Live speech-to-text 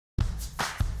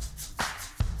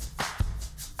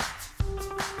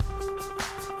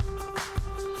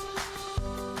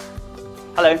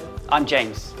Hello, I'm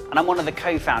James, and I'm one of the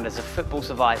co-founders of Football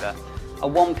Survivor, a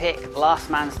one-pick,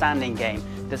 last-man-standing game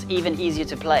that's even easier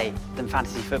to play than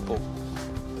fantasy football.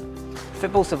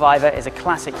 Football Survivor is a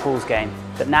classic pools game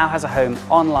that now has a home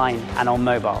online and on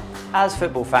mobile. As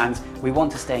football fans, we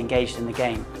want to stay engaged in the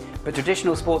game, but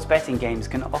traditional sports betting games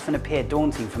can often appear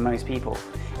daunting for most people,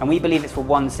 and we believe it's for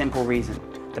one simple reason.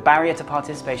 The barrier to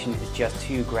participation is just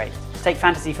too great. Take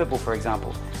fantasy football, for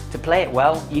example. To play it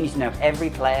well, you need to know every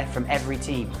player from every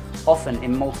team, often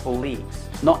in multiple leagues.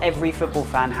 Not every football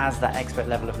fan has that expert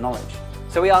level of knowledge.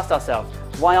 So we asked ourselves,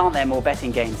 why aren't there more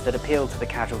betting games that appeal to the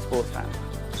casual sports fan?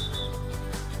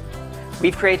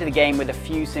 We've created a game with a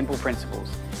few simple principles.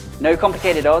 No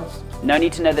complicated odds, no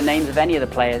need to know the names of any of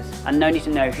the players, and no need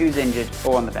to know who's injured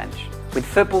or on the bench. With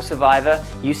Football Survivor,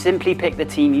 you simply pick the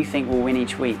team you think will win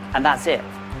each week, and that's it.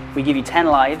 We give you 10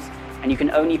 lives, and you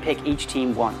can only pick each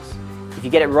team once. If you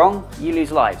get it wrong, you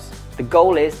lose lives. The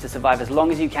goal is to survive as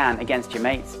long as you can against your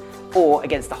mates, or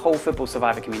against the whole Football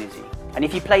Survivor community. And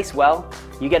if you place well,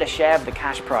 you get a share of the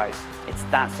cash prize. It's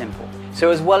that simple. So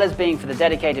as well as being for the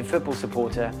dedicated football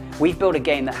supporter, we've built a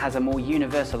game that has a more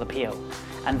universal appeal,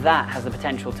 and that has the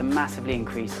potential to massively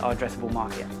increase our addressable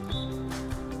market.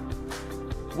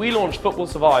 We launched Football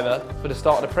Survivor for the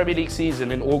start of the Premier League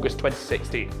season in August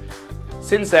 2016.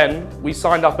 Since then, we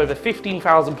signed up over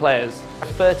 15,000 players and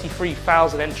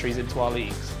 33,000 entries into our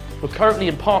leagues. We're currently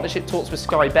in partnership talks with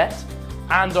Sky Bet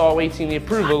and are awaiting the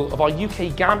approval of our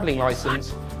UK gambling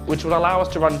licence, which will allow us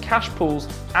to run cash pools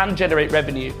and generate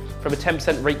revenue from a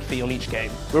 10% rake fee on each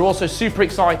game. We're also super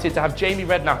excited to have Jamie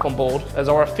Redknapp on board as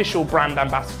our official brand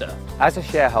ambassador. As a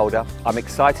shareholder, I'm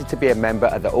excited to be a member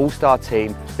of the all-star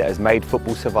team that has made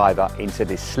Football Survivor into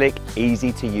this slick,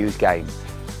 easy to use game.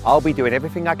 I'll be doing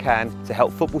everything I can to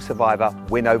help Football Survivor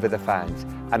win over the fans.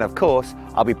 And of course,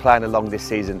 I'll be playing along this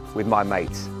season with my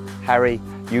mates. Harry,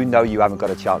 you know you haven't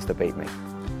got a chance to beat me.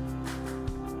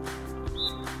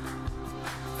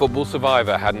 Football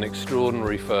Survivor had an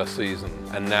extraordinary first season,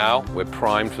 and now we're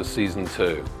primed for season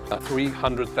 2. A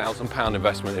 £300,000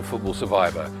 investment in Football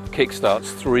Survivor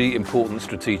kickstarts 3 important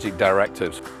strategic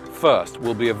directives. First,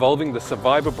 we'll be evolving the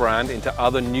Survivor brand into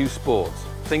other new sports.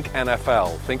 Think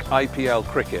NFL, think IPL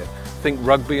cricket, think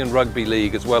rugby and rugby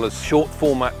league, as well as short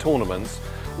format tournaments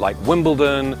like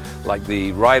Wimbledon, like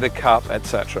the Ryder Cup,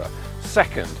 etc.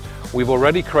 Second, we've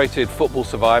already created Football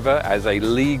Survivor as a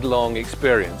league-long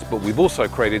experience, but we've also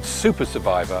created Super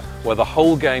Survivor, where the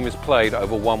whole game is played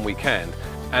over one weekend.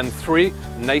 And 3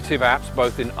 native apps,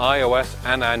 both in iOS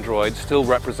and Android, still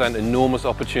represent enormous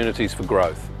opportunities for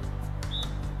growth.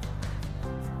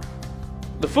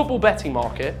 The football betting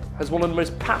market has one of the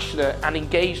most passionate and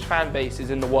engaged fan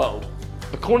bases in the world.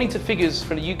 According to figures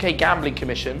from the UK Gambling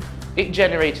Commission, it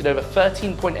generated over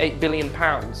 £13.8 billion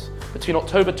between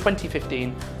October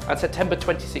 2015 and September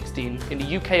 2016 in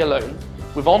the UK alone,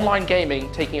 with online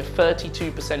gaming taking a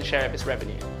 32% share of its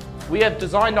revenue. We have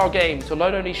designed our game to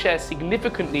not only share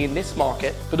significantly in this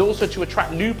market, but also to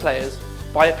attract new players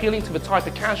by appealing to the type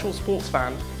of casual sports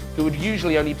fan who would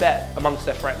usually only bet amongst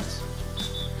their friends.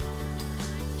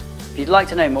 If you'd like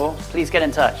to know more, please get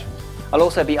in touch. I'll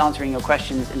also be answering your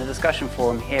questions in the discussion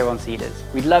forum here on Seedrs.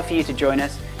 We'd love for you to join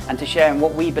us and to share in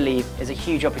what we believe is a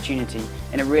huge opportunity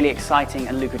in a really exciting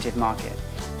and lucrative market.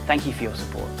 Thank you for your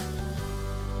support.